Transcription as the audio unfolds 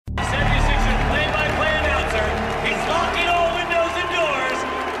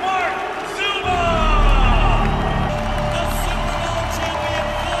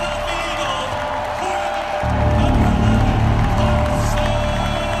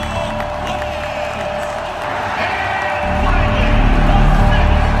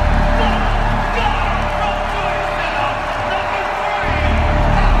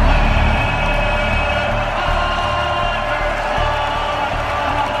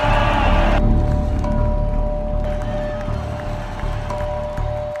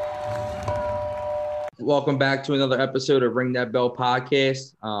Welcome back to another episode of Ring That Bell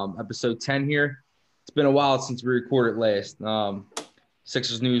podcast, episode 10 here. It's been a while since we recorded last.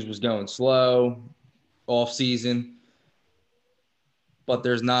 Sixers news was going slow, off season, but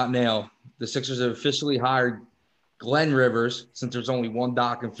there's not now. The Sixers have officially hired Glenn Rivers, since there's only one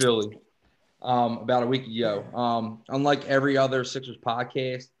Doc in Philly, about a week ago. Unlike every other Sixers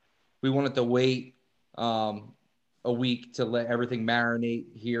podcast, we wanted to wait a week to let everything marinate,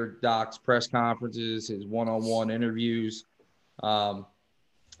 hear Doc's press conferences, his one-on-one interviews. Now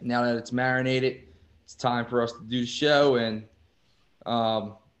that it's marinated, it's time for us to do the show. And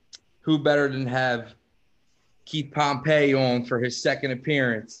who better than have Keith Pompey on for his second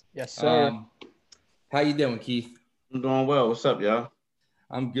appearance? Yes, sir. How you doing, Keith? I'm doing well. What's up, y'all?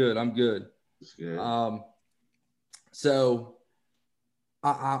 I'm good. That's good. So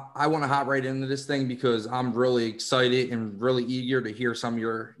I want to hop right into this thing because I'm really excited and really eager to hear some of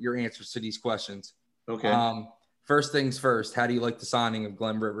your answers to these questions. Okay. First things first, how do you like the signing of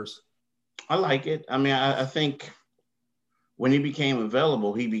Glenn Rivers? I like it. I mean, I think when he became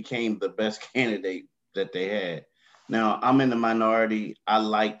available, he became the best candidate that they had. Now, I'm in the minority. I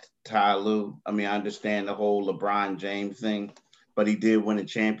liked Ty Lue. I mean, I understand the whole LeBron James thing, but he did win a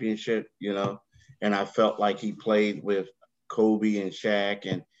championship, and I felt like he played with Kobe and Shaq,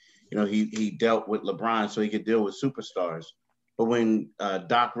 and he dealt with LeBron so he could deal with superstars. But when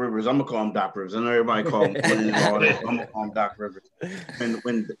Doc Rivers, I'm gonna call him Doc Rivers. I know everybody call him Glenn. I'm gonna call him Doc Rivers.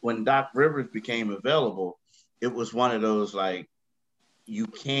 When Doc Rivers became available, it was one of those like, you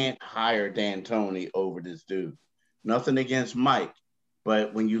can't hire D'Antoni over this dude. Nothing against Mike,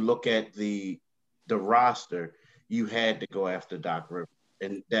 but when you look at the roster, you had to go after Doc Rivers,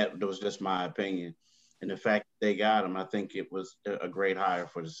 and that was just my opinion. And the fact that they got him, I think it was a great hire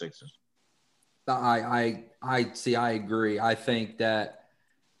for the Sixers. I agree. I think that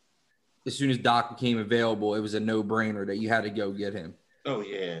as soon as Doc became available, it was a no-brainer that you had to go get him. Oh,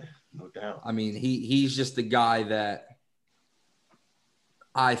 yeah, no doubt. I mean, he's just the guy that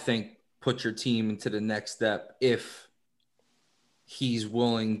I think put your team into the next step if he's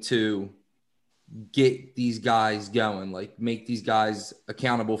willing to get these guys going, like make these guys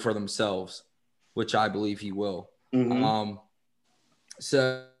accountable for themselves, which I believe he will. Mm-hmm.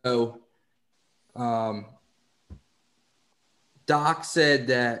 Doc said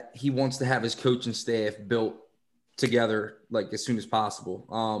that he wants to have his coaching staff built together like as soon as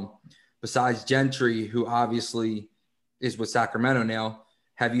possible. Besides Gentry, who obviously is with Sacramento now,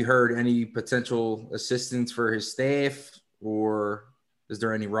 have you heard any potential assistants for his staff, or is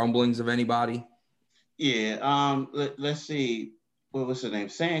there any rumblings of anybody? Yeah. Let's see. What was his name?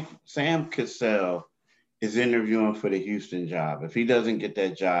 Sam Cassell is interviewing for the Houston job. If he doesn't get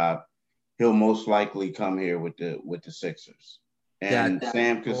that job, he'll most likely come here with the Sixers. And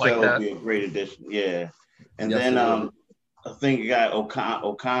Sam Cassell will be a great addition. Yeah. And then I think a guy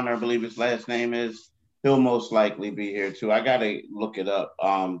O'Connor, I believe his last name is, he'll most likely be here too. I gotta look it up.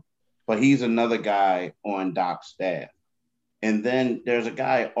 But he's another guy on Doc's staff. And then there's a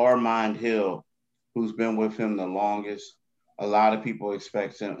guy, Armand Hill, who's been with him the longest. A lot of people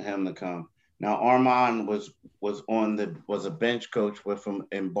expect him to come. Now, Armand was a bench coach with him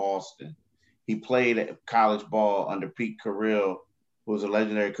in Boston. He played at college ball under Pete Carril, who was a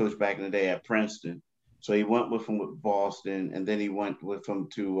legendary coach back in the day at Princeton. So he went with him with Boston, and then he went with him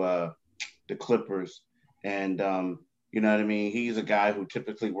to the Clippers. And you know what I mean? He's a guy who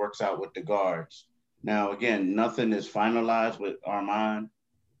typically works out with the guards. Now, again, nothing is finalized with Armand,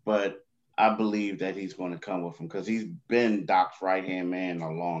 but I believe that he's going to come with him because he's been Doc's right-hand man the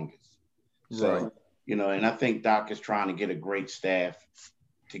longest. So, right. And I think Doc is trying to get a great staff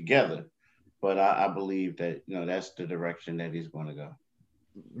together, but I believe that, that's the direction that he's going to go.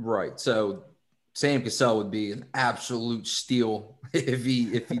 Right. So Sam Cassell would be an absolute steal if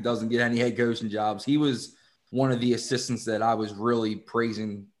he doesn't get any head coaching jobs. He was one of the assistants that I was really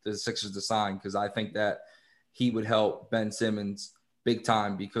praising the Sixers to sign because I think that he would help Ben Simmons big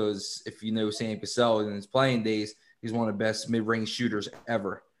time because if you know Sam Cassell in his playing days, he's one of the best mid-range shooters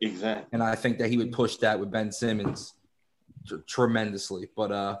ever. Exactly. And I think that he would push that with Ben Simmons tremendously. But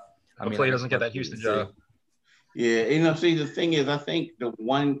hopefully he doesn't get that Houston job. Yeah, see, the thing is, I think the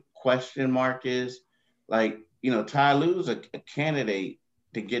one question mark is, like, Ty Lue's a candidate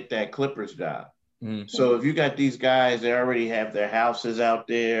to get that Clippers job. Mm-hmm. So if you got these guys, they already have their houses out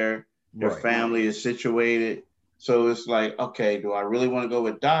there, their family is situated. So it's like, okay, do I really want to go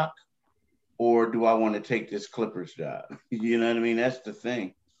with Doc or do I want to take this Clippers job? You know what I mean? That's the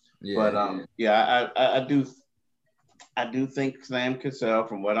thing. Yeah. But I do think Sam Cassell,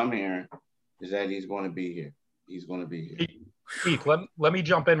 from what I'm hearing, is that he's going to be here. he's going to be here. Keith, let me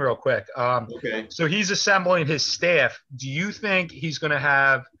jump in real quick. Okay. So he's assembling his staff. Do you think he's going to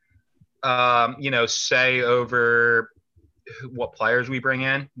have, say over what players we bring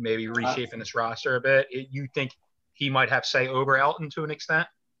in, maybe reshaping this roster a bit? You think he might have say over Elton to an extent?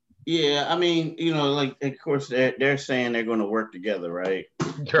 Yeah, I mean, like, of course, they're saying they're going to work together, right?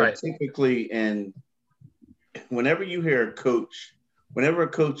 Right. But typically, and whenever you hear whenever a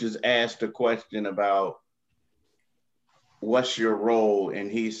coach is asked a question about what's your role, and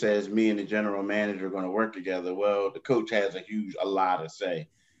he says, me and the general manager are going to work together, well, the coach has a lot to say.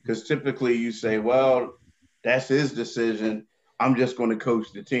 Because typically you say, well, that's his decision. I'm just going to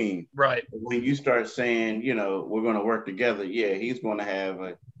coach the team. Right. But when you start saying, we're going to work together, yeah, he's going to have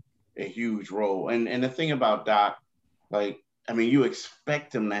a huge role. And the thing about Doc, you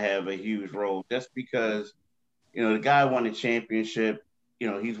expect him to have a huge role just because, the guy won a championship.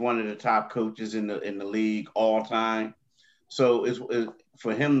 He's one of the top coaches in the league all time. So it's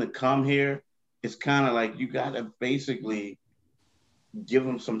for him to come here, it's kind of like you got to basically give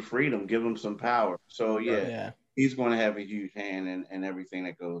him some freedom, give him some power. So, yeah. He's going to have a huge hand in everything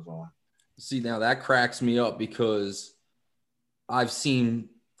that goes on. See, now that cracks me up because I've seen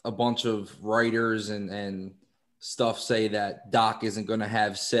a bunch of writers and stuff say that Doc isn't going to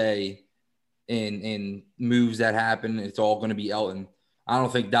have say in moves that happen. It's all going to be Elton. I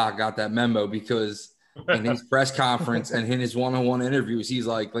don't think Doc got that memo because in his press conference and in his one-on-one interviews, he's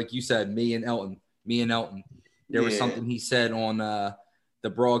like you said, me and Elton. There was something he said on the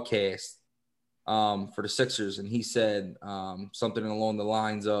broadcast for the Sixers, and he said something along the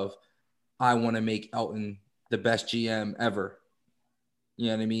lines of, I want to make Elton the best GM ever. You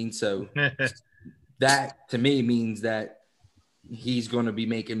know what I mean? So that to me means that he's going to be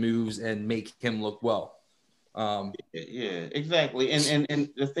making moves and make him look well. Yeah, exactly. And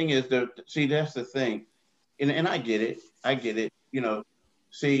the thing is, that's the thing. And I get it.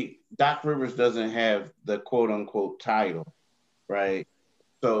 See, Doc Rivers doesn't have the quote unquote title, right?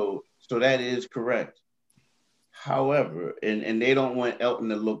 So that is correct. However, and they don't want Elton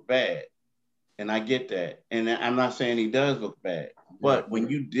to look bad. And I get that. And I'm not saying he does look bad. But when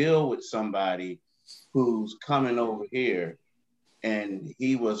you deal with somebody who's coming over here and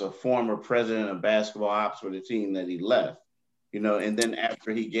he was a former president of basketball ops for the team that he left, and then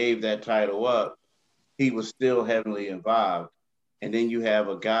after he gave that title up, he was still heavily involved. And then you have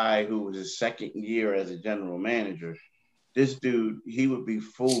a guy who was his second year as a general manager. This dude, he would be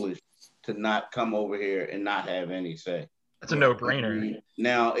foolish to not come over here and not have any say. That's a no-brainer.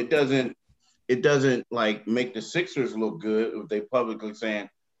 Now, it doesn't like make the Sixers look good if they publicly saying,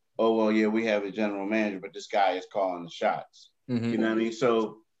 oh, well, yeah, we have a general manager, but this guy is calling the shots. Mm-hmm. You know what I mean?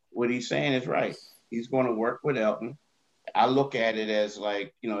 So what he's saying is right. He's going to work with Elton. I look at it as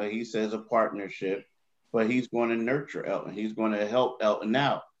like, he says a partnership, but he's going to nurture Elton. He's going to help Elton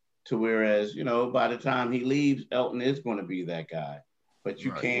out to whereas, by the time he leaves, Elton is going to be that guy. But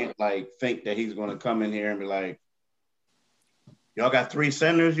you can't think that he's going to come in here and be like, y'all got 3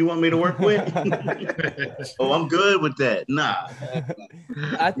 centers you want me to work with? Oh, I'm good with that. Nah.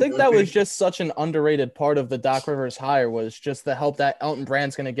 I think that was just such an underrated part of the Doc Rivers hire was just the help that Elton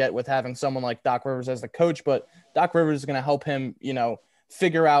Brand's going to get with having someone like Doc Rivers as the coach. But Doc Rivers is going to help him,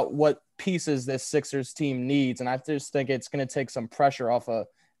 figure out what pieces this Sixers team needs. And I just think it's going to take some pressure off of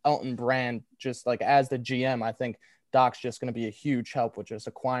Elton Brand, just like as the GM. I think Doc's just going to be a huge help with just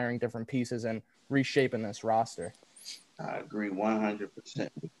acquiring different pieces and reshaping this roster. I agree 100%.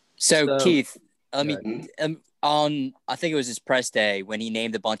 So Keith, I think it was his press day when he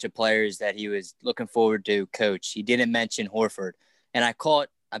named a bunch of players that he was looking forward to coach. He didn't mention Horford. And I caught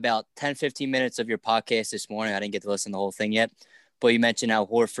about 10, 15 minutes of your podcast this morning. I didn't get to listen to the whole thing yet, but you mentioned how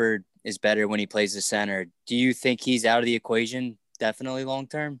Horford is better when he plays the center. Do you think he's out of the equation definitely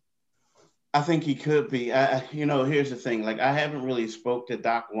long-term? I think he could be. Here's the thing. Like, I haven't really spoke to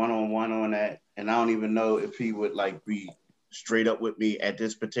Doc one-on-one on that, and I don't even know if he would be straight up with me at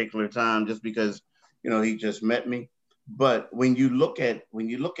this particular time, just because he just met me. But when you look at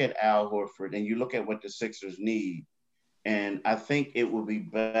Al Horford and you look at what the Sixers need, and I think it would be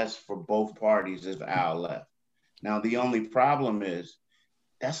best for both parties if Al left. Now the only problem is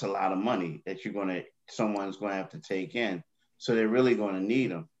that's a lot of money that someone's going to have to take in, so they're really going to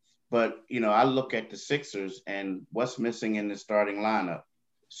need him. But, I look at the Sixers and what's missing in the starting lineup,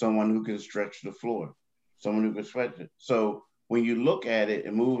 someone who can stretch the floor, someone who can stretch it. So when you look at it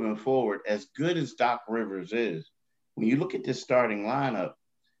and moving forward, as good as Doc Rivers is, when you look at this starting lineup,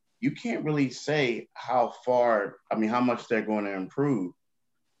 you can't really say how much they're going to improve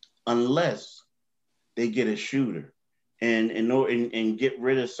unless they get a shooter and get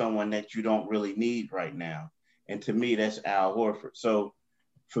rid of someone that you don't really need right now. And to me, that's Al Horford. So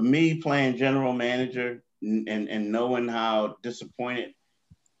for me, playing general manager and knowing how disappointed,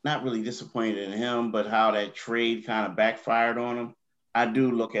 not really disappointed in him, but how that trade kind of backfired on him, I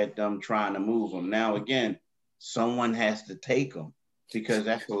do look at them trying to move him. Now, again, someone has to take him because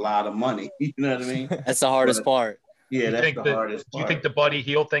that's a lot of money. You know what I mean? That's the hardest part. Yeah, that's the hardest part. Do you think the Buddy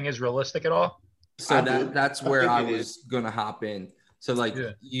Hield thing is realistic at all? So that's where I was going to hop in. So, like,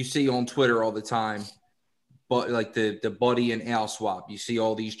 you see on Twitter all the time, but like the Buddy and Al swap, you see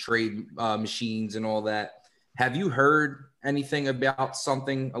all these trade machines and all that. Have you heard anything about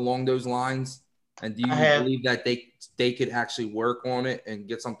something along those lines? And do you believe that they could actually work on it and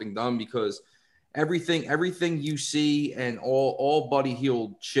get something done? Because everything you see and all Buddy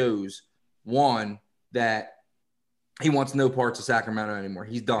Hield shows, one, that he wants no parts of Sacramento anymore.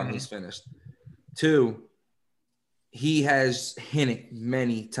 He's done. Mm-hmm. He's finished. Two, he has hinted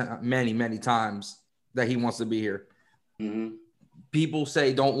many times that he wants to be here. Mm-hmm. People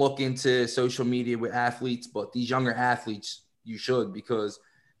say don't look into social media with athletes, but these younger athletes, you should, because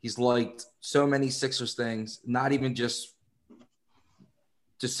he's liked so many Sixers things, not even just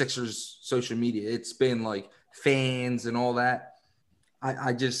Sixers social media. It's been like fans and all that.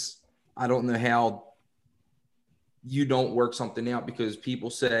 I don't know how you don't work something out, because people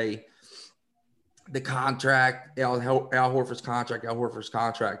say the contract, Al Horford's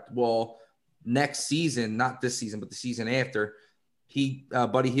contract. Well, next season, not this season, but the season after,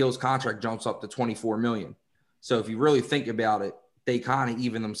 Buddy Hield's contract jumps up to $24 million. So if you really think about it, they kind of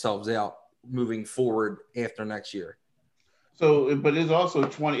even themselves out moving forward after next year. So, but it's also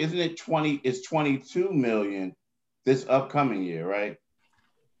 20, isn't it 20? It's 22 million this upcoming year, right?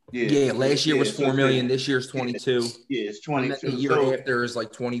 Yeah. Last year was 4 million. This year's 22. Yeah, it's 22. And the year after is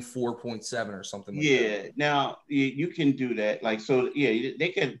like 24.7 or something like that. Now you can do that. Like, so yeah, they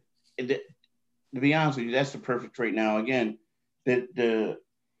could. To be honest with you, that's the perfect trade. Now again, the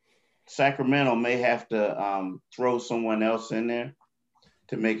Sacramento may have to throw someone else in there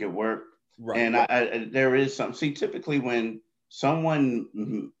to make it work. Right. And there is something. See, typically when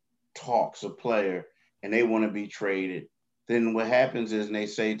someone talks a player and they want to be traded, then what happens is, and they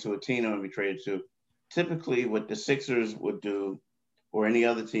say to a team they want to be traded to, typically what the Sixers would do, or any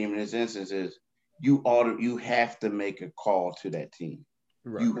other team in this instance, is you have to make a call to that team.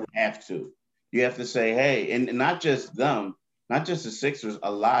 Right. You have to. You have to say, hey, and not just them, not just the Sixers,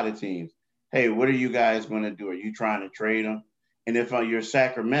 a lot of teams. Hey, what are you guys going to do? Are you trying to trade them? And if you're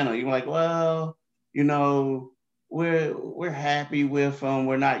Sacramento, you're like, well, we're happy with them.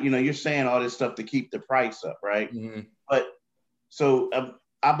 We're not, you're saying all this stuff to keep the price up, right? Mm-hmm. But so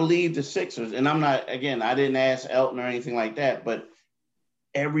I believe the Sixers, and I didn't ask Elton or anything like that, but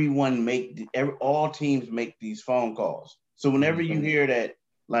all teams make these phone calls. So whenever you hear that,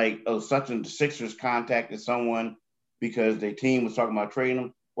 like, the Sixers contacted someone because their team was talking about trading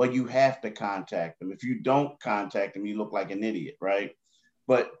them, well, you have to contact them. If you don't contact them, you look like an idiot, right?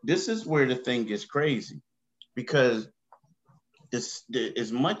 But this is where the thing gets crazy, because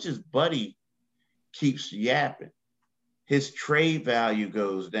as much as Buddy keeps yapping, his trade value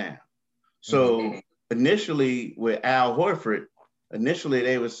goes down. So initially with Al Horford,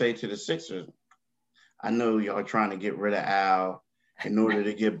 they would say to the Sixers, I know y'all trying to get rid of Al. In order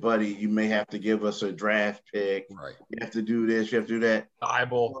to get Buddy, you may have to give us a draft pick. Right. You have to do this. You have to do that.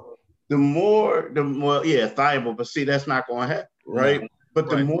 Thibault. The more, Thibault. But see, that's not going to happen, right? But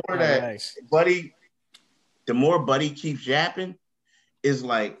the more that Buddy keeps yapping, is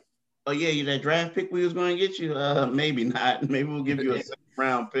like, oh yeah, you that draft pick we was going to get you. Maybe not. Maybe we'll give you a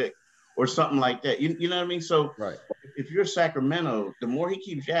second-round pick or something like that. You know what I mean? So if you're Sacramento, the more he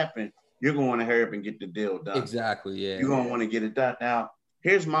keeps yapping, you're going to want to hurry up and get the deal done. Exactly, yeah. You're going to want to get it done. Now,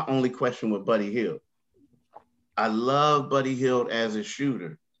 here's my only question with Buddy Hield. I love Buddy Hield as a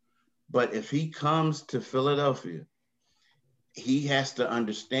shooter, but if he comes to Philadelphia, he has to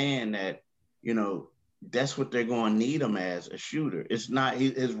understand that, that's what they're going to need him as, a shooter. It's not,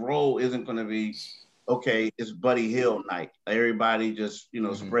 his role isn't going to be, okay, it's Buddy Hield night. Everybody just,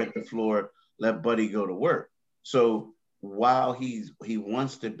 spread the floor, let Buddy go to work. So while he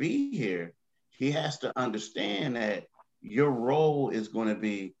wants to be here, he has to understand that your role is going to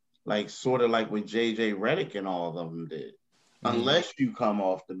be like sort of like what JJ Redick and all of them did, unless you come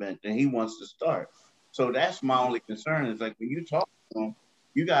off the bench and he wants to start. So that's my only concern, is like when you talk to him,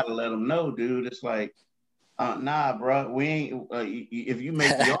 you got to let him know, dude. It's like, nah, bro, we ain't. If you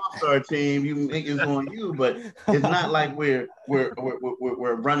make the All-Star team, you think it's on you, but it's not like we're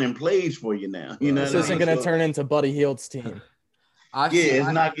running plays for you now. This isn't going to turn into Buddy Hield's team.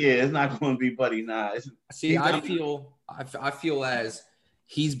 It's not going to be Buddy. Nah. I feel as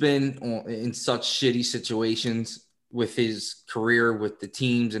he's been in such shitty situations with his career, with the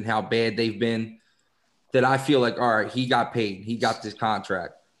teams and how bad they've been, that I feel like, all right, he got paid. He got this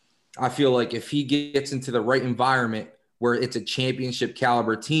contract. I feel like if he gets into the right environment where it's a championship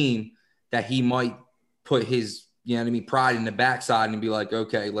caliber team, that he might put his, you know what I mean, pride in the backside and be like,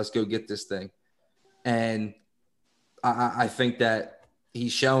 okay, let's go get this thing. And I think that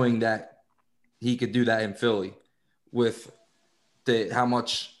he's showing that he could do that in Philly with how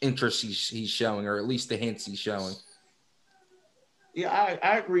much interest he's showing, or at least the hints he's showing. Yeah,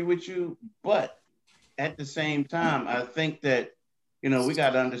 I agree with you, but at the same time, I think that, we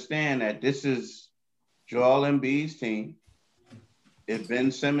got to understand that this is Joel Embiid's team. If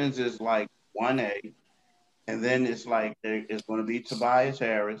Ben Simmons is like 1A, and then it's like it's going to be Tobias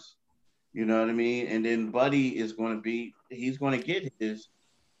Harris, you know what I mean? And then Buddy is going to he's going to get his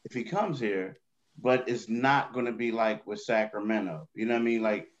if he comes here, but it's not going to be like with Sacramento. You know what I mean?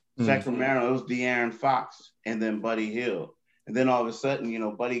 Like Sacramento, it was De'Aaron Fox and then Buddy Hield. And then all of a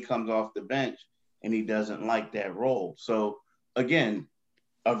sudden, Buddy comes off the bench and he doesn't like that role. So again,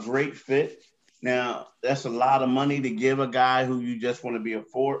 a great fit. Now, that's a lot of money to give a guy who you just want to be a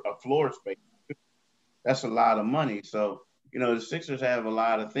floor space. That's a lot of money. So, the Sixers have a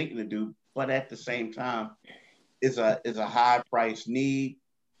lot of thinking to do, but at the same time, it's a high price need.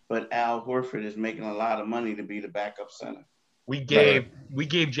 But Al Horford is making a lot of money to be the backup center. We gave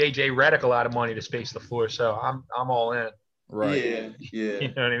JJ Redick a lot of money to space the floor, so I'm all in. Right. Yeah.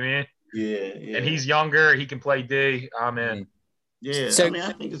 You know what I mean? Yeah. And he's younger. He can play D. I'm in. Yeah. So,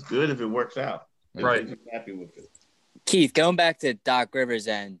 I think it's good if it works out. Right. I'm happy with it. Keith, going back to Doc Rivers,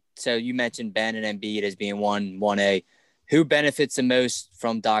 and so you mentioned Ben and Embiid as being 1A. Who benefits the most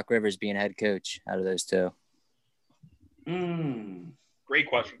from Doc Rivers being head coach out of those two? Great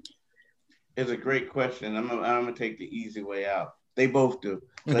question. It's a great question. I'm gonna take the easy way out. They both do.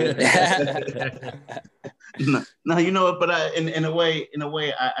 No, you know what? But in a way,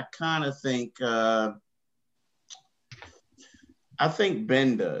 I kind of think I think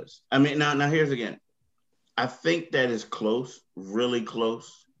Ben does. I mean, now here's again. I think that is close, really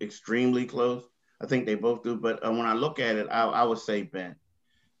close, extremely close. I think they both do. But when I look at it, I would say Ben,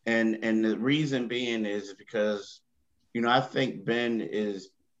 and the reason being is because, I think Ben is,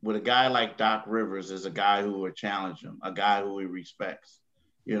 with a guy like Doc Rivers, is a guy who would challenge him, a guy who he respects,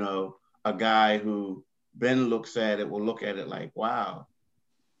 a guy who Ben looks at it, will look at it like, wow,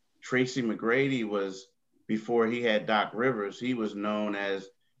 Tracy McGrady was, before he had Doc Rivers, he was known as,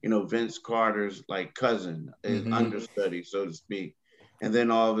 Vince Carter's like cousin, his understudy, so to speak. And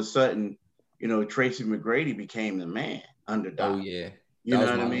then all of a sudden, Tracy McGrady became the man under Doc. Oh, yeah. You know was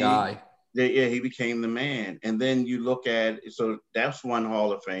what my I mean? guy. Yeah, he became the man. And then you look at, so that's one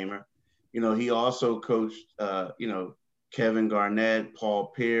Hall of Famer. He also coached, Kevin Garnett, Paul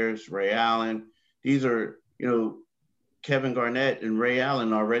Pierce, Ray Allen. These are, Kevin Garnett and Ray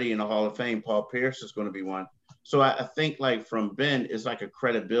Allen already in the Hall of Fame. Paul Pierce is going to be one. So I think like from Ben, it's like a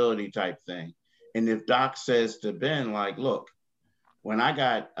credibility type thing. And if Doc says to Ben, like, look, when I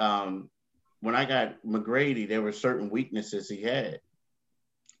got McGrady, there were certain weaknesses he had.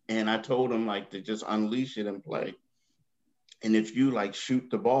 And I told him like to just unleash it and play. And if you like shoot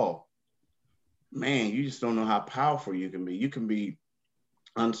the ball, man, you just don't know how powerful you can be. You can be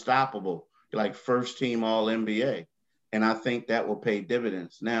unstoppable, like first team all NBA. And I think that will pay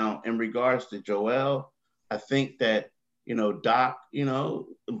dividends. Now, in regards to Joel, I think that, Doc,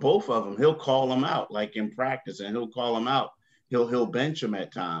 both of them, he'll call them out like in practice, and he'll call them out. He'll bench them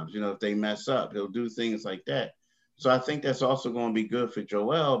at times, if they mess up, he'll do things like that. So I think that's also going to be good for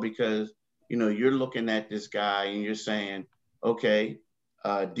Joel because, you're looking at this guy and you're saying, okay,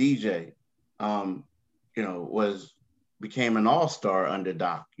 DJ, became an all-star under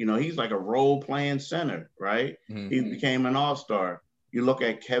Doc. He's like a role-playing center, right? Mm-hmm. He became an all-star. You look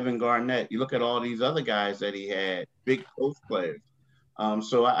at Kevin Garnett. You look at all these other guys that he had, big post players.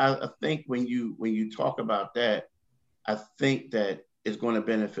 So I think when you talk about that, I think that it's going to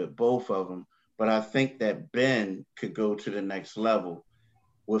benefit both of them. But I think that Ben could go to the next level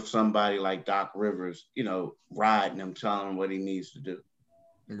with somebody like Doc Rivers, riding him, telling him what he needs to do.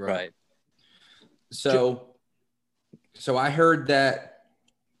 Right. So I heard that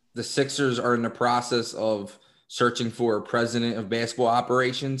the Sixers are in the process of searching for a president of basketball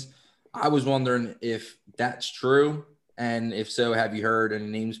operations. I was wondering if that's true. And if so, have you heard any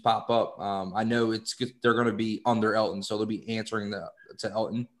names pop up? I know they're going to be under Elton, so they'll be answering to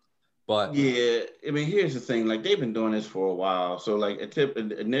Elton. But yeah, I mean, here's the thing: like they've been doing this for a while. So like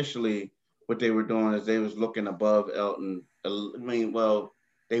initially, what they were doing is they was looking above Elton. I mean, well,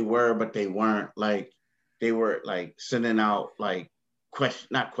 they were, but they weren't. Like they were like sending out like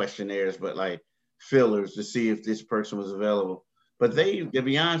not questionnaires, but like fillers to see if this person was available. But to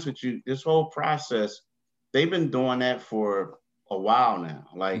be honest with you, this whole process, they've been doing that for a while now.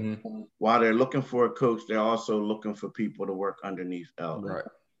 Like while they're looking for a coach, they're also looking for people to work underneath Elton. Right.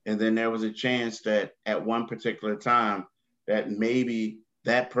 And then there was a chance that at one particular time that maybe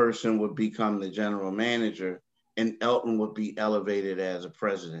that person would become the general manager and Elton would be elevated as a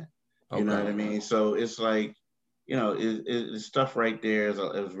president. You know what I mean? So it's like, you know, it's stuff right there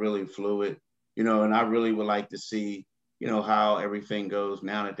is really fluid, you know, and I really would like to see, you know, how everything goes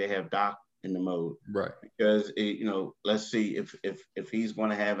now that they have Doc in the mode. Right. Because, you know, let's see if he's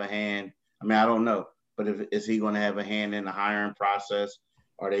going to have a hand. I mean, I don't know, but is he going to have a hand in the hiring process?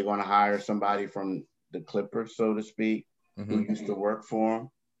 Are they going to hire somebody from the Clippers, so to speak, who used to work for him?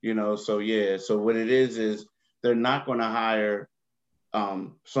 You know, so yeah. So what it is they're not going to hire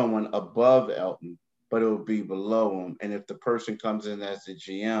someone above Elton, but it will be below him. And if the person comes in as the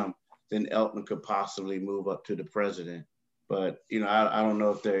GM, then Elton could possibly move up to the president. But you know, I don't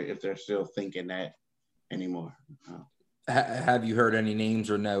know if they're still thinking that anymore. Have you heard any names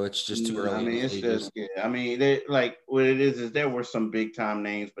or no? It's just too early. I mean, it's just I mean, they like what it is there were some big time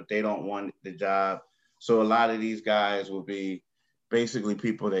names, but they don't want the job. So a lot of these guys will be basically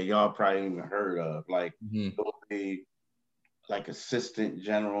people that y'all probably even heard of. Like they'll be like assistant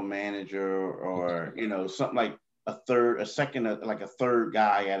general manager or you know something like a third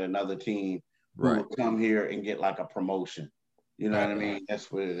guy at another team who will come here and get like a promotion. You know what I mean?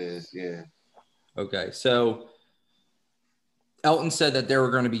 That's what it is. Yeah. Okay. So Elton said that there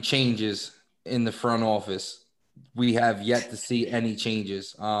were going to be changes in the front office. We have yet to see any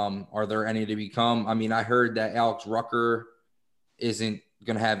changes. Are there any to become? I mean, I heard that Alex Rucker isn't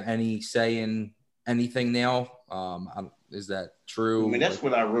going to have any say in anything now. Is that true? I mean, that's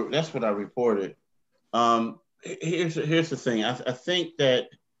what I wrote. That's what I reported. Here's the thing. I think that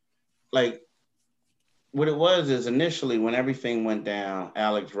like what it was is initially when everything went down,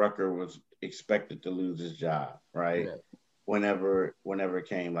 Alex Rucker was expected to lose his job, right? Whenever it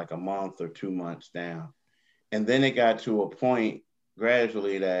came, like a month or 2 months down. And then it got to a point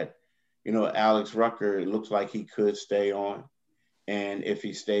gradually that, you know, Alex Rucker, it looks like he could stay on. And if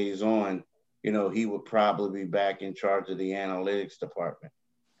he stays on, you know, he would probably be back in charge of the analytics department,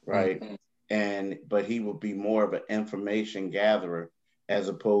 right? But he would be more of an information gatherer as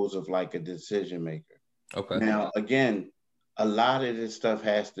opposed of like a decision maker. Okay. Now, again, a lot of this stuff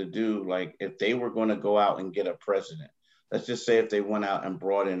has to do, like if they were going to go out and get a president, let's just say if they went out and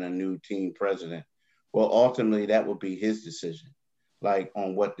brought in a new team president, well, ultimately that would be his decision, like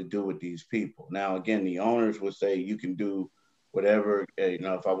on what to do with these people. Now, again, the owners would say you can do whatever, you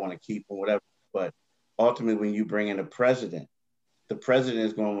know, if I want to keep them, whatever. But ultimately, when you bring in a president, the president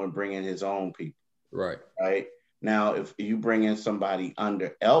is going to bring in his own people. Right. Right. Now, if you bring in somebody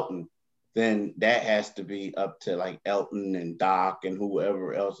under Elton, then that has to be up to like Elton and Doc and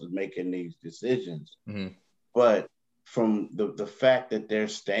whoever else is making these decisions. But from the fact that they're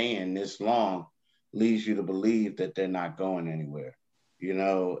staying this long leads you to believe that they're not going anywhere, you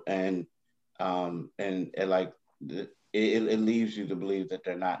know, and like it leaves you to believe that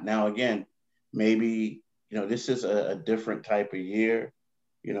they're not. Now, again, maybe, you know, this is a different type of year,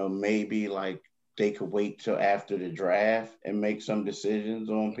 you know, maybe like they could wait till after the draft and make some decisions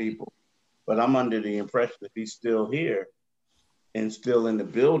on people. But I'm under the impression that he's still here and still in the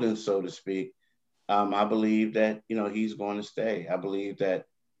building, so to speak. I believe that, you know, he's going to stay. I believe that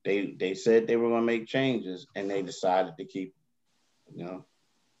they said they were going to make changes and they decided to keep, you know.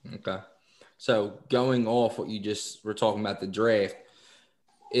 Okay. So going off what you just were talking about the draft,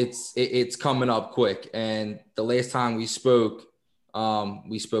 it's coming up quick. And the last time we spoke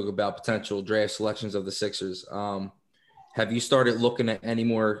about potential draft selections of the Sixers. Have you started looking at any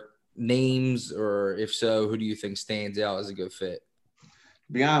more names, or if so, who do you think stands out as a good fit?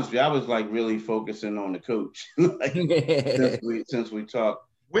 To be honest with you, I was like really focusing on the coach like, since we talked.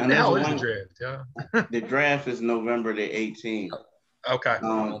 When the hell is the draft? Yeah. The draft is November the 18th. Okay.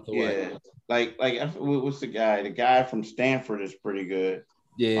 Yeah. Like what's the guy? The guy from Stanford is pretty good.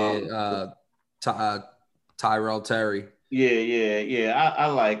 Yeah. Tyrell Terry. Yeah. I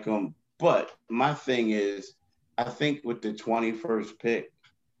like him. But my thing is, I think with the 21st pick,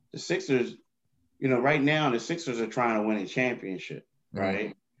 the Sixers, you know, right now the Sixers are trying to win a championship,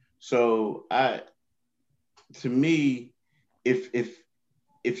 right? So to me,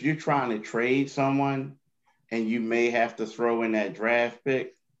 if you're trying to trade someone and you may have to throw in that draft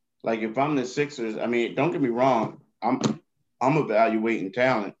pick, like if I'm the Sixers, I mean, don't get me wrong, I'm evaluating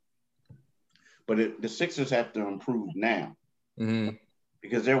talent, but the Sixers have to improve now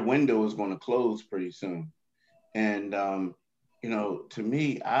because their window is going to close pretty soon. And to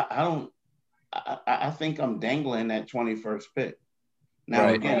me, I don't. I think I'm dangling that 21st pick. Now,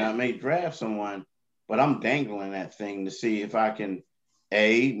 Right. again, I may draft someone, but I'm dangling that thing to see if I can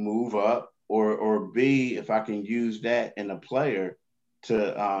A, move up, or B, if I can use that in a player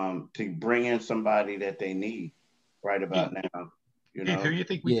to bring in somebody that they need right about now. Who do you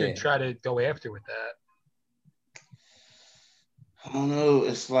think we could try to go after with that? I don't know.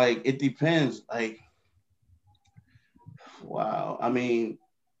 It's like it depends. Like, wow. I mean,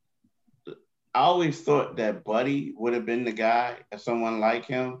 I always thought that Buddy would have been the guy, as someone like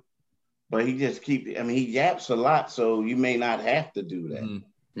him, but he just he yaps a lot, so you may not have to do that.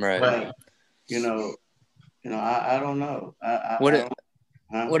 Mm-hmm. Right. But I don't know.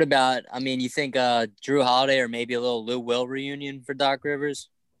 What about? I mean, you think Drew Holiday or maybe a little Lou Will reunion for Doc Rivers?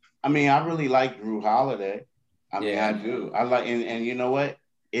 I mean, I really like Drew Holiday. I mean, I do. I like, and you know what?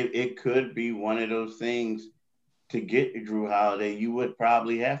 It could be one of those things. To get Drew Holiday, you would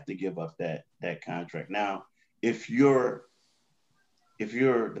probably have to give up that contract. Now, if you're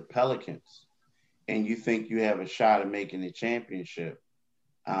the Pelicans and you think you have a shot at making the championship,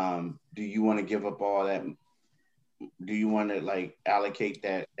 do you want to give up all that? Do you want to like allocate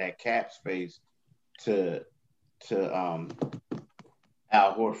that cap space to Al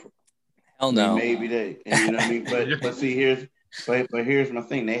Horford? Hell no. Maybe they, and you know what I mean. But see, here's my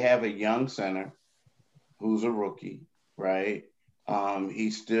thing. They have a young center who's a rookie, right?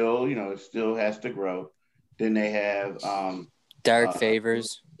 He still has to grow. Then they have Derek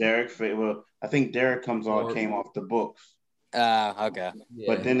Favors. Well, I think Derek came off the books. Okay. Yeah.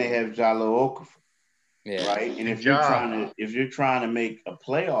 But then they have Jalil Okafor, right? And if you're trying to make a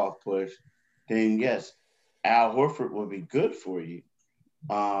playoff push, then yes, Al Horford will be good for you.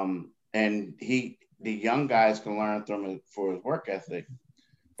 And the young guys can learn from him for his work ethic.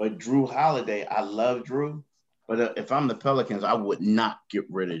 But Drew Holiday, I love Drew, but if I'm the Pelicans, I would not get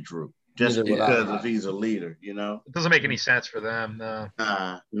rid of Drew just because if he's a leader, It doesn't make any sense for them. No.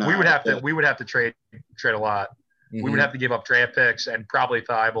 Nah, we would have to trade a lot. Mm-hmm. We would have to give up draft picks and probably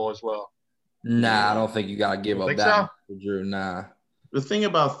Thibault as well. Nah, I don't think you got to give up that for Drew. Nah. The thing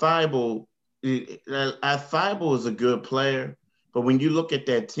about Thibault, Thibault is a good player, but when you look at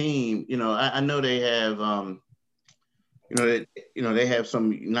that team, I know they have they have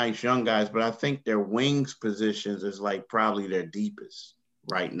some nice young guys, but I think their wings positions is like probably their deepest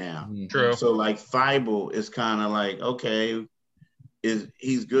right now. True. So like Thibault is kind of like, okay,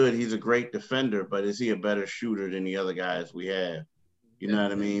 he's good. He's a great defender, but is he a better shooter than the other guys we have? You know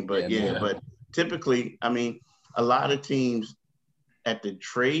what I mean? But but typically, I mean, a lot of teams at the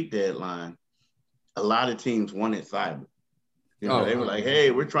trade deadline, a lot of teams wanted Thibault. They were like, "Hey,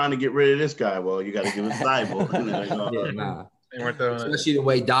 we're trying to get rid of this guy." Well, you got to give us Thibault. Especially the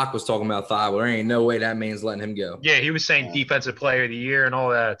way Doc was talking about Thibault. There ain't no way that man's letting him go. Yeah, he was saying defensive player of the year and all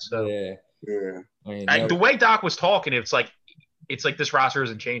that stuff. Yeah. The way Doc was talking, it's like this roster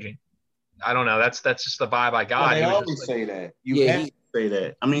isn't changing. I don't know. That's just the vibe I got. Well, they always say that. You have to say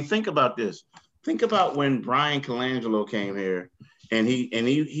that. I mean, think about this. Think about when Brian Colangelo came here, and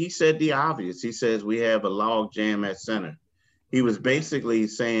he said the obvious. He says we have a log jam at center. He was basically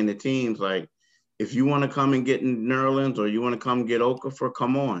saying to teams like, if you want to come and get Nerlens or you want to come get Okafor,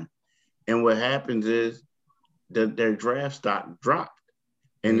 come on. And what happens is that their draft stock dropped,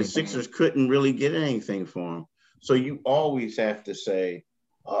 and the Sixers couldn't really get anything for them. So you always have to say,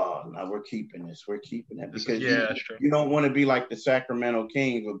 "Oh, no, we're keeping this. We're keeping it," because you don't want to be like the Sacramento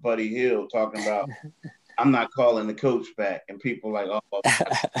Kings with Buddy Hield talking about, "I'm not calling the coach back," and people like, "Oh,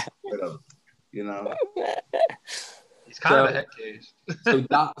 He's kind of a head case.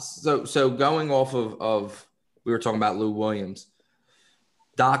 so going off of we were talking about Lou Williams.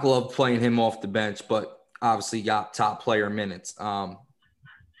 Doc loved playing him off the bench, but obviously got top player minutes.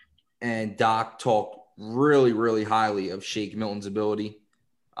 And Doc talked really, really highly of Shake Milton's ability.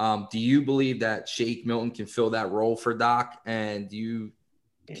 Do you believe that Shake Milton can fill that role for Doc? And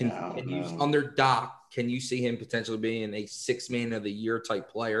under Doc, can you see him potentially being a 6-man of the year type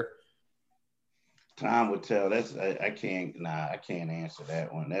player? Time would tell. I can't answer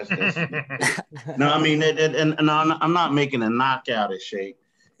that one. That's no. I mean, and I'm not making a knockout of Shake.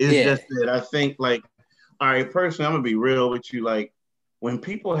 It's just that I think, like, all right, personally, I'm gonna be real with you. Like, when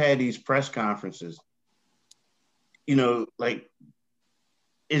people had these press conferences, like,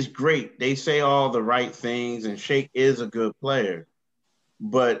 it's great. They say all the right things, and Shake is a good player.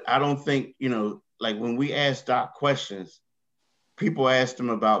 But I don't think, like when we ask Doc questions, people asked him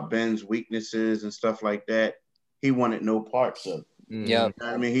about Ben's weaknesses and stuff like that. He wanted no parts of it. Yeah.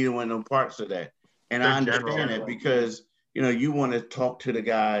 I mean, he didn't want no parts of that. And I understand that because, you want to talk to the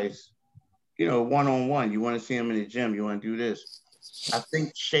guys, one-on-one. You want to see him in the gym. You want to do this. I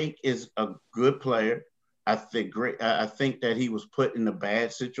think Shake is a good player. I think that he was put in a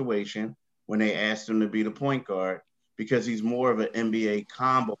bad situation when they asked him to be the point guard because he's more of an NBA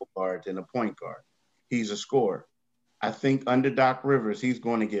combo guard than a point guard. He's a scorer. I think under Doc Rivers, he's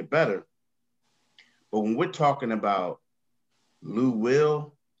going to get better. But when we're talking about Lou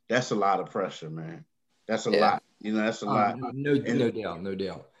Will, that's a lot of pressure, man. That's a lot. That's a lot. No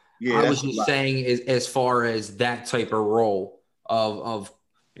doubt. Yeah, I was just saying as far as that type of role of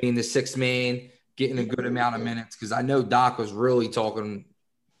being the sixth man, getting a good amount of minutes, because I know Doc was really talking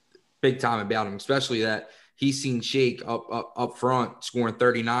big time about him, especially that he's seen Shake up front scoring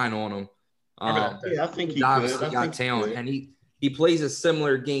 39 on him. I think he obviously got talent, and he plays a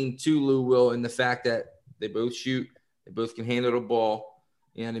similar game to Lou Will in the fact that they both shoot, they both can handle the ball.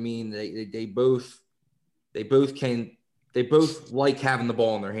 You know what I mean? They both like having the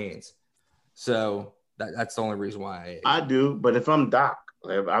ball in their hands. So that's the only reason why I do. But if I'm Doc,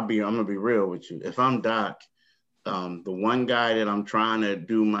 I'm gonna be real with you. If I'm Doc, the one guy that I'm trying to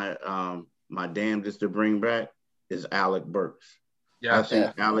do my damnedest to bring back is Alec Burks. Yeah, I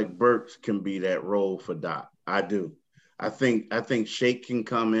think Alec Burks can be that role for Doc. I do. I think Shake can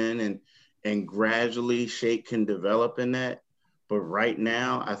come in and gradually Shake can develop in that. But right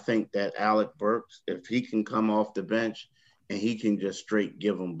now, I think that Alec Burks, if he can come off the bench and he can just straight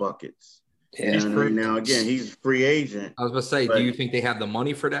give them buckets. Yeah. You know what I mean? Now, again, he's a free agent. I was going to say, do you think they have the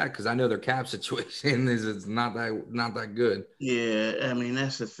money for that? Because I know their cap situation is not that good. Yeah, I mean,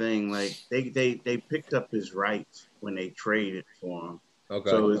 that's the thing. Like, they picked up his rights when they traded for him. Okay.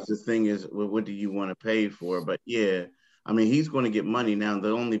 So the thing is, well, what do you want to pay for? But, yeah, I mean, he's going to get money. Now,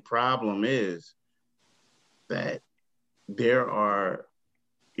 the only problem is that there are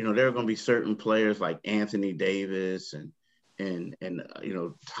going to be certain players like Anthony Davis and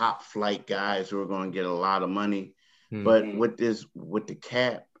top flight guys who are going to get a lot of money. But with the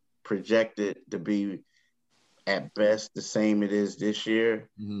cap projected to be at best the same it is this year,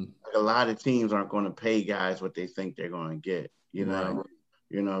 a lot of teams aren't going to pay guys what they think they're going to get,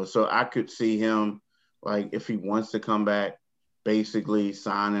 so I could see him, like, if he wants to come back, basically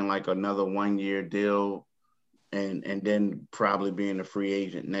signing like another 1-year deal and then probably being a free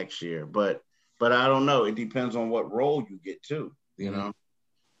agent next year. But I don't know. It depends on what role you get too,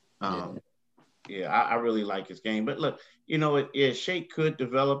 I really like his game. But look, Shake could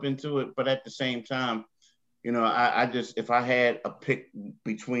develop into it, but at the same time, I just, if I had a pick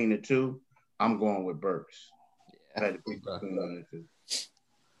between the two, I'm going with Burks. I had to pick between one and two.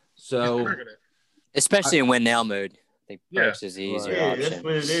 So, especially in win now mode, I think Burks is the easier option. That's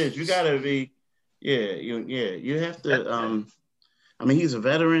what it is. You gotta be, you have to. I mean, he's a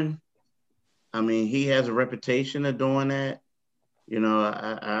veteran. I mean, he has a reputation of doing that. I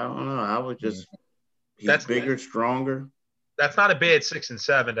don't know. I would just. He's bigger, stronger. That's not a bad 6 and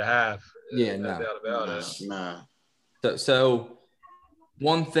 7 to have. Yeah, no doubt about it. Nah. So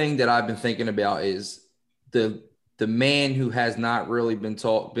one thing that I've been thinking about is the man who has not really been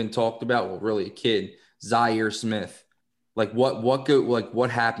talked about, well, really a kid, Zaire Smith. Like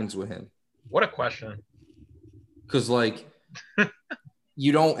what happens with him? What a question. Because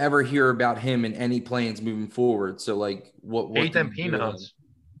you don't ever hear about him in any plans moving forward. So what Eat them peanuts.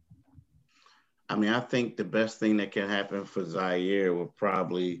 I mean, I think the best thing that can happen for Zaire will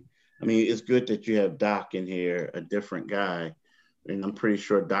probably, it's good that you have Doc in here, a different guy. And I'm pretty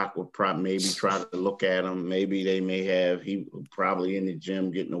sure Doc will maybe try to look at him. Maybe he probably in the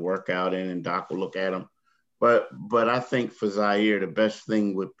gym getting a workout in and Doc will look at him. But I think for Zaire, the best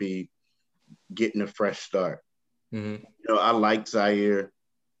thing would be getting a fresh start. Mm-hmm. I like Zaire.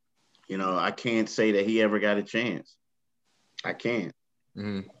 I can't say that he ever got a chance. I can't.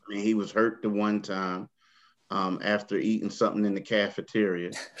 Mm-hmm. I mean, he was hurt the one time after eating something in the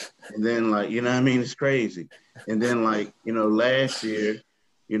cafeteria. And then, it's crazy. And then, last year,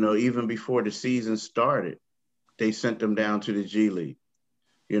 even before the season started, they sent him down to the G League.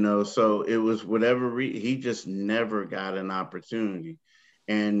 So it was whatever he just never got an opportunity.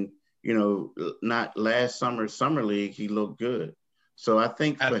 And, not last summer league, he looked good. So I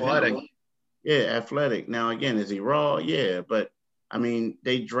think for athletic. him, athletic. Now, again, is he raw? Yeah, but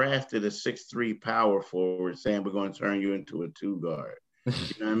they drafted a 6'3" power forward saying we're going to turn you into a 2 guard. You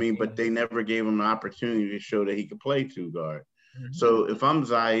know what I mean? But they never gave him an opportunity to show that he could play 2 guard. Mm-hmm. So if I'm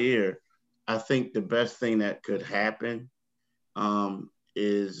Zaire, I think the best thing that could happen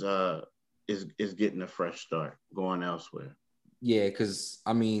is getting a fresh start, going elsewhere. Yeah, because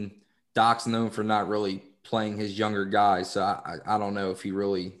Doc's known for not really playing his younger guys, so I don't know if he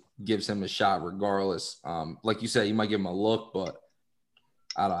really gives him a shot regardless. Like you said, you might give him a look, but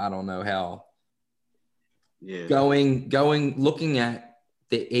I don't know Yeah. Looking at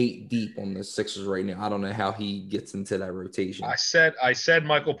the 8 deep on the Sixers right now. I don't know how he gets into that rotation. I said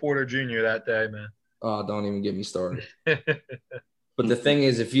Michael Porter Jr. that day, man. Oh, don't even get me started. But the thing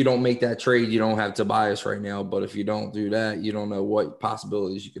is, if you don't make that trade, you don't have Tobias right now. But if you don't do that, you don't know what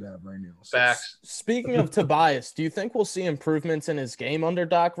possibilities you could have right now. So, Facts. Speaking of Tobias, do you think we'll see improvements in his game under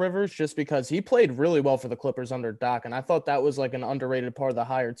Doc Rivers? Just because he played really well for the Clippers under Doc, and I thought that was like an underrated part of the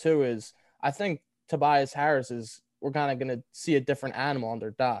hire too. Is I think Tobias Harris we're kind of going to see a different animal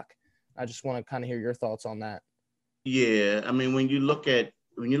under Doc. I just want to kind of hear your thoughts on that. Yeah, I mean, when you look at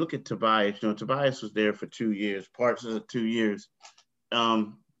Tobias, Tobias was there for 2 years, parts of the 2 years.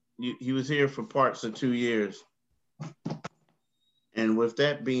 He was here for parts of 2 years. And with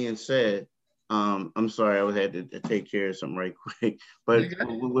that being said, I'm sorry, I had to take care of something right quick. But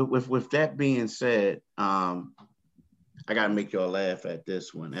with that being said, I gotta make y'all laugh at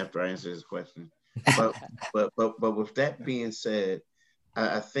this one after I answer this question. But with that being said,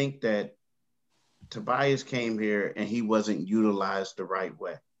 I think that Tobias came here and he wasn't utilized the right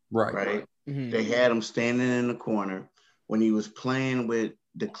way. Right. Mm-hmm. They had him standing in the corner. When he was playing with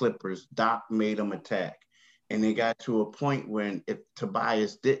the Clippers, Doc made him attack. And they got to a point when if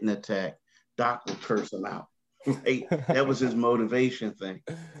Tobias didn't attack, Doc would curse him out. Right? That was his motivation thing.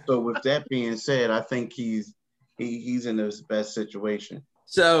 So with that being said, I think he's in his best situation.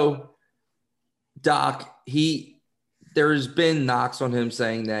 So Doc, there's been knocks on him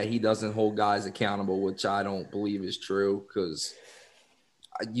saying that he doesn't hold guys accountable, which I don't believe is true because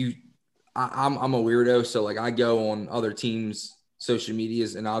I'm a weirdo. So like I go on other teams' social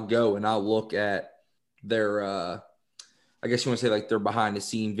medias and I'll go and I'll look at their, I guess you want to say like their behind the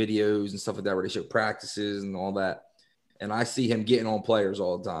scene videos and stuff like that, where they show practices and all that. And I see him getting on players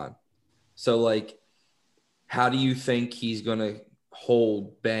all the time. So like, how do you think he's going to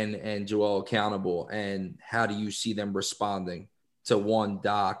hold Ben and Joel accountable? And how do you see them responding to one,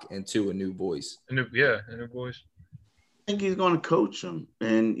 Doc, and two, a new voice? A new voice. I think he's going to coach them,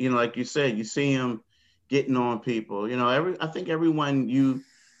 and like you said, you see him getting on people. I think everyone you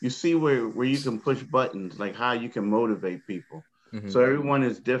see where you can push buttons, like how you can motivate people. Mm-hmm. So everyone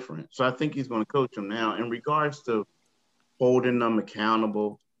is different. So I think he's going to coach them. Now, in regards to holding them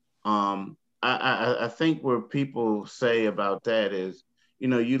accountable, I think what people say about that is,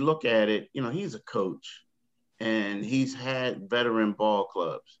 you look at it, he's a coach, and he's had veteran ball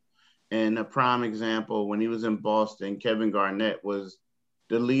clubs. And a prime example, when he was in Boston, Kevin Garnett was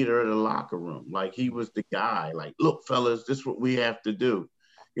the leader of the locker room. Like, he was the guy, like, look, fellas, this is what we have to do.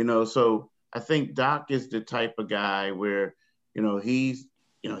 So I think Doc is the type of guy where, he's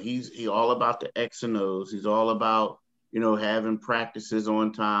all about the X and O's. He's all about, having practices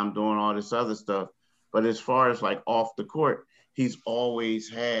on time, doing all this other stuff. But as far as like off the court, he's always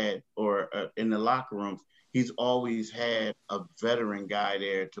had, or in the locker rooms, he's always had a veteran guy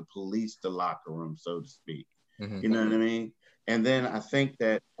there to police the locker room, so to speak. Mm-hmm. You know what I mean? And then I think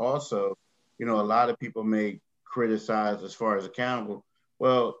that also, a lot of people may criticize as far as accountable.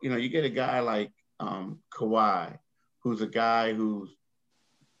 Well, you get a guy like Kawhi, who's a guy who's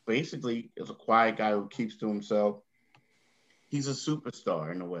basically is a quiet guy who keeps to himself. He's a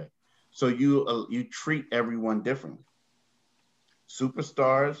superstar in a way. So you treat everyone differently.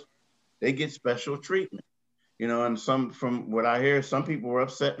 Superstars, they get special treatment. And from what I hear, some people were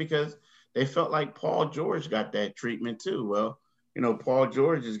upset because they felt like Paul George got that treatment too. Well, Paul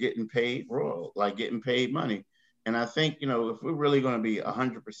George is getting paid getting paid money. And I think, if we're really going to be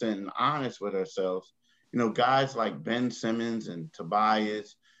 100% honest with ourselves, guys like Ben Simmons and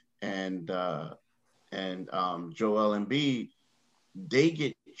Tobias and Joel Embiid, they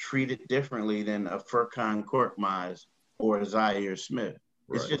get treated differently than a Furkan Korkmaz or a Zaire Smith.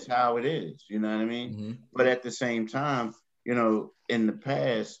 It's just how it is, you know what I mean? Mm-hmm. But at the same time, in the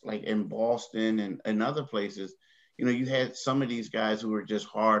past, like in Boston and other places, you had some of these guys who were just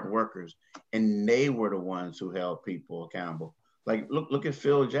hard workers, and they were the ones who held people accountable. Like, look at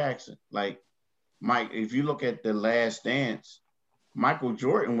Phil Jackson. Like, Mike, if you look at The Last Dance, Michael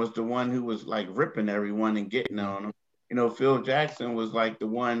Jordan was the one who was like ripping everyone and getting on them. Phil Jackson was like the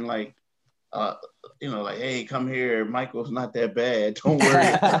one, like, like, hey, come here. Michael's not that bad. Don't worry.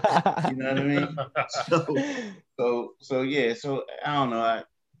 You know what I mean? So yeah. So I don't know.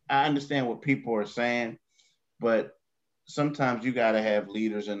 I understand what people are saying, but sometimes you got to have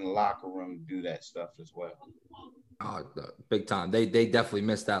leaders in the locker room to do that stuff as well. Oh, big time. They definitely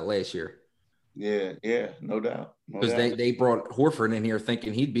missed that last year. Yeah, no doubt. Because they brought Horford in here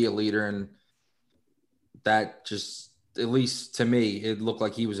thinking he'd be a leader, and that just, at least to me, it looked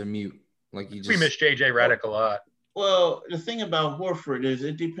like he was a mute. Like, we miss JJ Redick a lot. Well, the thing about Horford is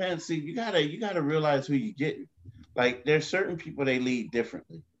it depends. See, you gotta realize who you get. Like there's certain people they lead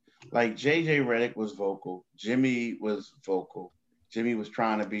differently. Like JJ Redick was vocal. Jimmy was vocal. Jimmy was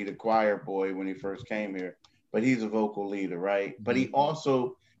trying to be the choir boy when he first came here, but he's a vocal leader, right? But he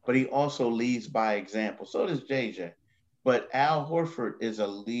also leads by example. So does JJ. But Al Horford is a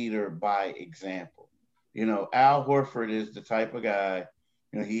leader by example. Al Horford is the type of guy,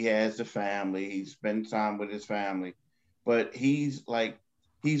 he has the family, he spends time with his family, but he's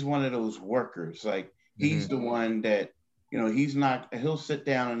one of those workers. Like he's the one that, he'll sit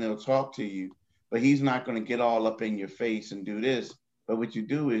down and he'll talk to you, but he's not going to get all up in your face and do this. But what you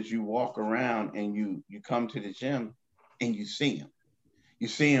do is you walk around and you come to the gym and you see him. You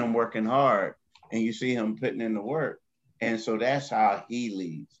see him working hard and you see him putting in the work. And so that's how he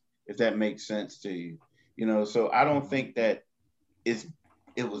leads, if that makes sense to you. So I don't think that it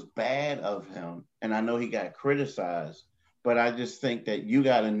was bad of him. And I know he got criticized, but I just think that you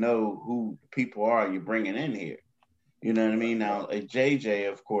got to know who people are you're bringing in here. You know what I mean? Now,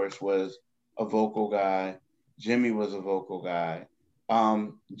 JJ, of course, was a vocal guy. Jimmy was a vocal guy.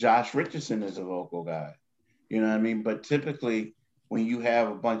 Josh Richardson is a vocal guy. You know what I mean? But typically, when you have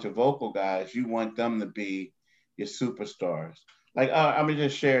a bunch of vocal guys, you want them to be your superstars. Like, I'm going to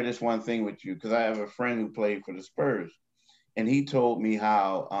just share this one thing with you because I have a friend who played for the Spurs. And he told me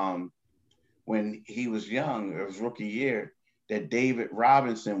how when he was young, or his rookie year, that David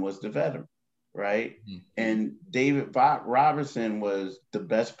Robinson was the veteran, right? Mm-hmm. And David Robinson was the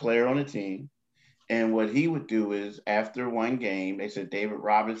best player on the team. And what he would do is after one game, they said David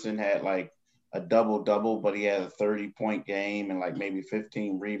Robinson had like a double-double, but he had a 30-point game and like maybe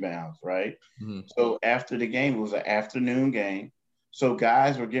 15 rebounds, right? Mm-hmm. So after the game, it was an afternoon game. So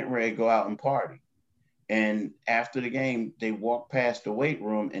guys were getting ready to go out and party. And after the game, they walked past the weight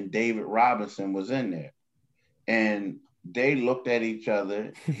room and David Robinson was in there. And they looked at each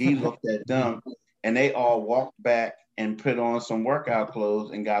other. He looked at them and they all walked back and put on some workout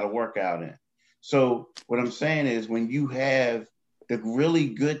clothes and got a workout in. So what I'm saying is when you have the really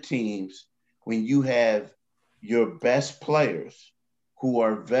good teams, when you have your best players who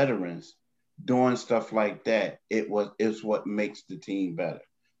are veterans doing stuff like that, is what makes the team better.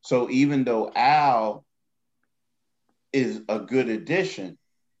 So even though Al is a good addition,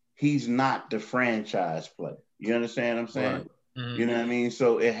 he's not the franchise player. You understand what I'm saying? Right. Mm-hmm. You know what I mean?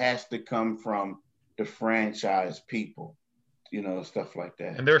 So it has to come from the franchise people. Stuff like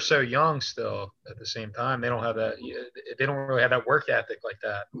that. And they're so young still at the same time. They don't have that. They don't really have that work ethic like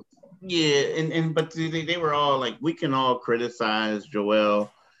that. Yeah. But they were all like, we can all criticize Joel.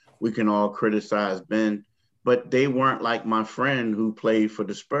 We can all criticize Ben, but they weren't like my friend who played for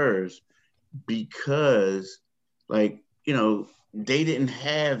the Spurs because they didn't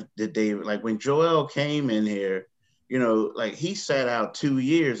have the David. Like when Joel came in here, like he sat out 2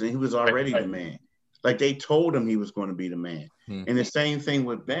 years and he was already the man. Like they told him he was going to be the man. And the same thing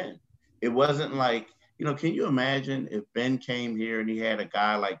with Ben. It wasn't like, can you imagine if Ben came here and he had a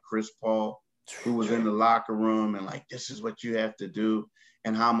guy like Chris Paul who was in the locker room and like, this is what you have to do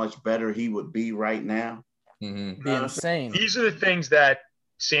and how much better he would be right now? Mm-hmm. Be insane. These are the things that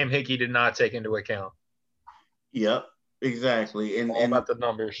Sam Hinkie did not take into account. Yep, exactly. And all about the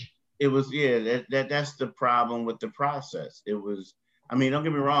numbers. It was, that's the problem with the process. It was, don't get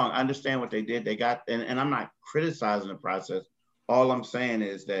me wrong. I understand what they did. They got, and I'm not criticizing the process. All I'm saying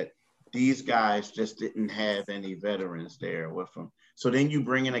is that these guys just didn't have any veterans there with them. So then you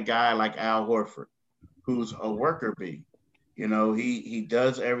bring in a guy like Al Horford, who's a worker bee. He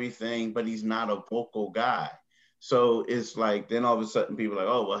does everything, but he's not a vocal guy. So it's like, then all of a sudden people are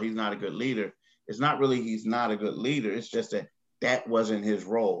like, oh, well, he's not a good leader. It's not really he's not a good leader. It's just that wasn't his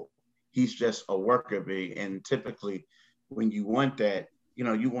role. He's just a worker bee. And typically when you want that,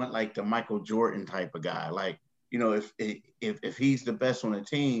 you want like the Michael Jordan type of guy. Like, if he's the best on the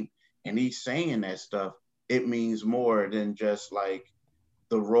team and he's saying that stuff, it means more than just like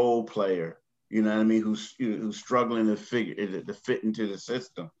the role player, you know what I mean, who's struggling to fit into the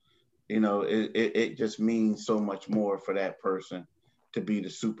system. It just means so much more for that person to be the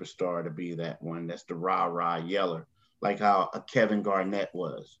superstar, to be that one that's the rah-rah yeller, like how a Kevin Garnett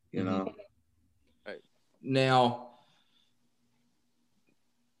was, Right. Now,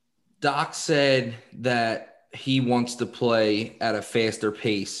 Doc said that he wants to play at a faster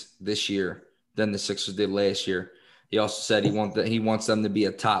pace this year than the Sixers did last year. He also said he wants them to be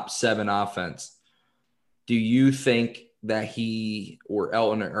a top 7 offense. Do you think that he or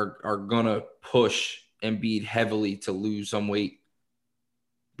Elton are going to push Embiid heavily to lose some weight?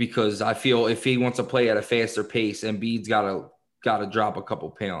 Because I feel if he wants to play at a faster pace, Embiid's got to drop a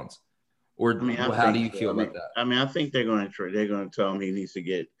couple pounds. Or I mean, how do you feel about that? I mean, I think they're going to tell him he needs to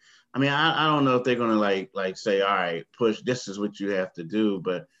get. I mean, I don't know if they're going to like say, all right, push. This is what you have to do,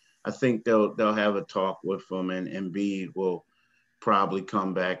 but I think they'll have a talk with him, and Embiid will probably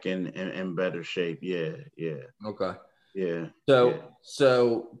come back in better shape. Yeah. Okay. Yeah.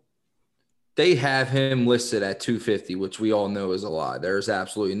 So they have him listed at 250, which we all know is a lie. There's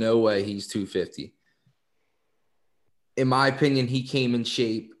absolutely no way he's 250. In my opinion, he came in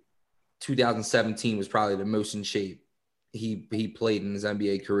shape. 2017 was probably the most in shape he played in his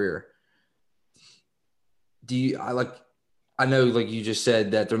NBA career. I know, like you just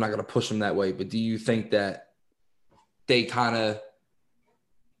said, that they're not going to push him that way, but do you think that they kind of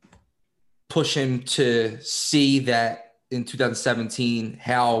push him to see that in 2017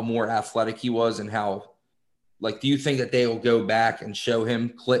 how more athletic he was, and how, like, do you think that they will go back and show him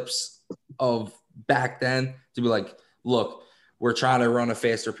clips of back then to be like, look, we're trying to run a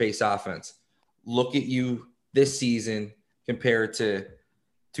faster pace offense. Look at you this season compared to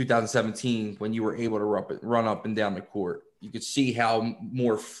 2017 when you were able to run up and down the court. You could see how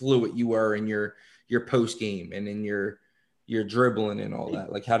more fluid you were in your post game and in your dribbling and all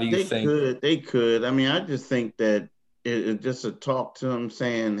that. Like, how do you think? They could. I mean, I just think that it just a talk to him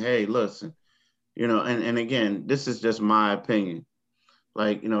saying, hey, listen, and again, this is just my opinion.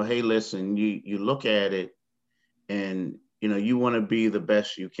 Like, hey, listen, you look at it and, you want to be the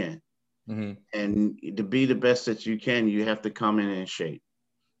best you can. Mm-hmm. And to be the best that you can, you have to come in shape.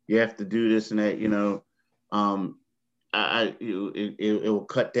 You have to do this and that, it will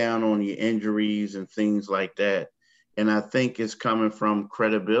cut down on your injuries and things like that. And I think it's coming from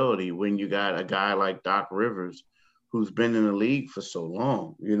credibility when you got a guy like Doc Rivers, who's been in the league for so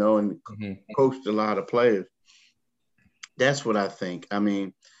long, and coached a lot of players. That's what I think. I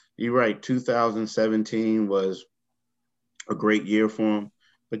mean, you're right. 2017 was a great year for him,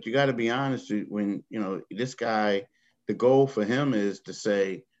 but you got to be honest when, this guy, the goal for him is to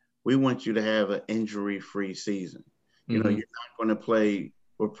say, we want you to have an injury-free season. You're not going to play.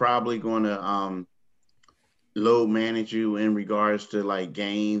 We're probably going to load manage you in regards to like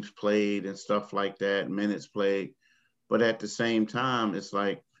games played and stuff like that, minutes played. But at the same time, it's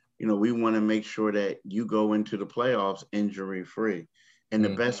like, we want to make sure that you go into the playoffs injury-free. And the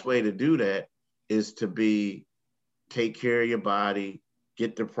best way to do that is to take care of your body,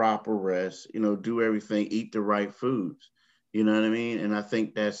 get the proper rest, do everything, eat the right foods. You know what I mean? And I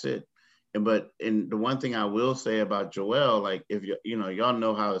think that's it. And the one thing I will say about Joel, like, if y'all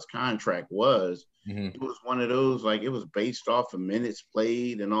know how his contract was, it was one of those, like, it was based off of minutes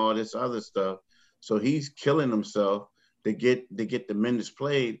played and all this other stuff. So he's killing himself to get the minutes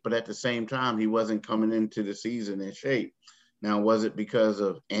played, but at the same time, he wasn't coming into the season in shape. Now, was it because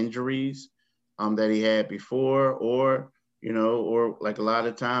of injuries that he had before, or like a lot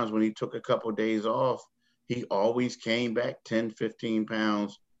of times when he took a couple of days off, he always came back 10, 15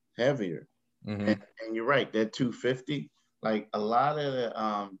 pounds heavier. And you're right, that 250, like a lot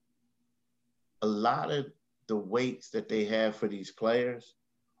of the weights that they have for these players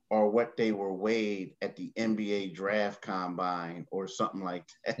are what they were weighed at the NBA draft combine or something like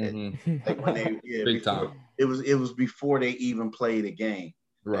that. Like when they, big time. It was before they even played a game.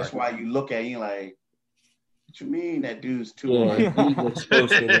 Right. That's why you look at it like, what you mean that dude's 200? He was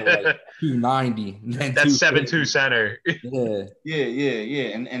supposed to be like 290. That's 7'2" center. Yeah.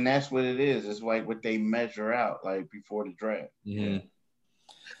 And that's what it is. It's like what they measure out like before the draft.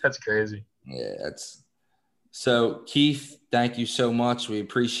 That's crazy. Yeah, so Keith, thank you so much. We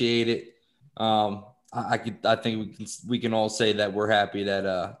appreciate it. I think we can all say that we're happy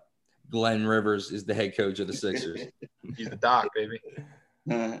that Glenn Rivers is the head coach of the Sixers. He's the doc, baby.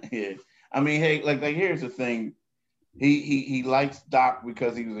 Yeah. I mean, hey, like here's the thing. He likes Doc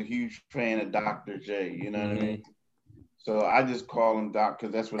because he was a huge fan of Dr. J. You know what I mean? So I just call him Doc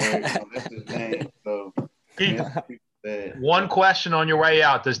because that's what that's his name. So one question on your way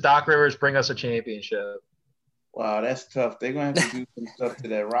out: does Doc Rivers bring us a championship? Wow, that's tough. They're gonna have to do some stuff to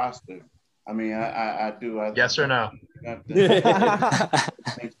that roster. I mean, I do. Yes or no? I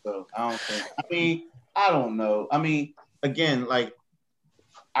think so. I don't think. I mean, I don't know. I mean, again, like,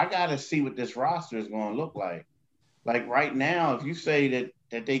 I gotta see what this roster is gonna look like. Like right now, if you say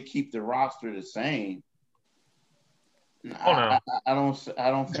that they keep the roster the same, I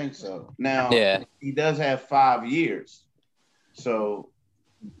don't think so. Now, he does have 5 years, so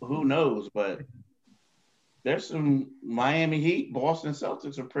who knows? But there's some Miami Heat, Boston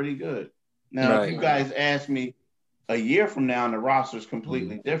Celtics are pretty good. Now, if you guys ask me a year from now and the roster is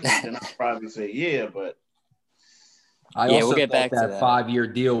completely different, then I'll probably say yeah. But I also we'll get back to that 5-year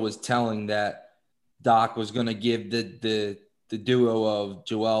deal was telling that Doc was going to give the the duo of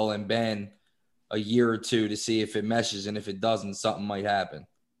Joel and Ben a year or two to see if it meshes, and if it doesn't, something might happen.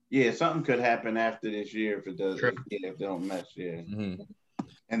 Yeah, something could happen after this year if it does. Sure. If they don't mesh, yeah. Mm-hmm.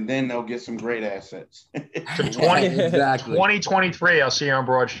 And then they'll get some great assets. So 2023, I'll see you on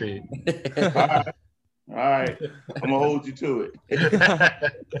Broad Street. All right. I'm gonna hold you to it.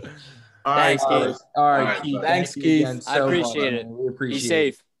 All right, Thanks, Keith. All right, right, Keith. thanks, Thank you again Keith. I so appreciate much, it. man. We appreciate Be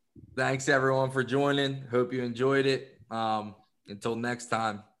safe. it. Thanks everyone for joining. Hope you enjoyed it. Until next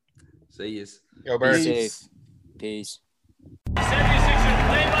time, see yous. Yo, Be Bird. safe. Peace. 76ers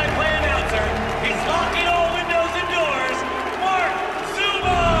play-by-play announcer. He's talking